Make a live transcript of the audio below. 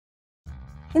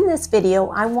In this video,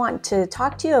 I want to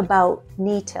talk to you about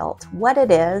knee tilt, what it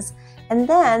is, and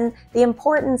then the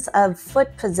importance of foot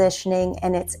positioning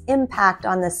and its impact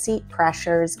on the seat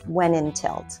pressures when in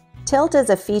tilt. Tilt is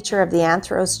a feature of the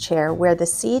Anthros chair where the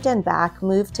seat and back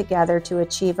move together to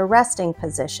achieve a resting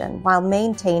position while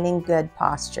maintaining good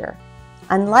posture.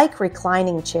 Unlike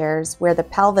reclining chairs where the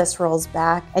pelvis rolls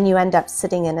back and you end up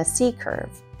sitting in a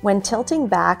C-curve, when tilting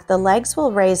back, the legs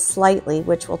will raise slightly,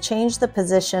 which will change the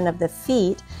position of the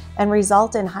feet and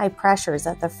result in high pressures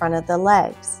at the front of the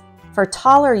legs. For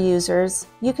taller users,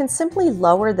 you can simply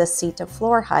lower the seat to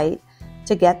floor height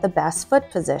to get the best foot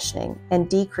positioning and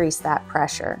decrease that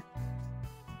pressure.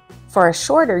 For a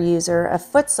shorter user, a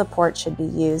foot support should be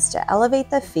used to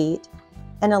elevate the feet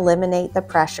and eliminate the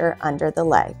pressure under the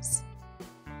legs.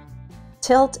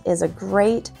 Tilt is a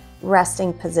great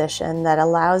resting position that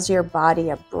allows your body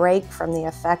a break from the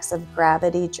effects of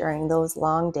gravity during those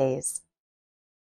long days.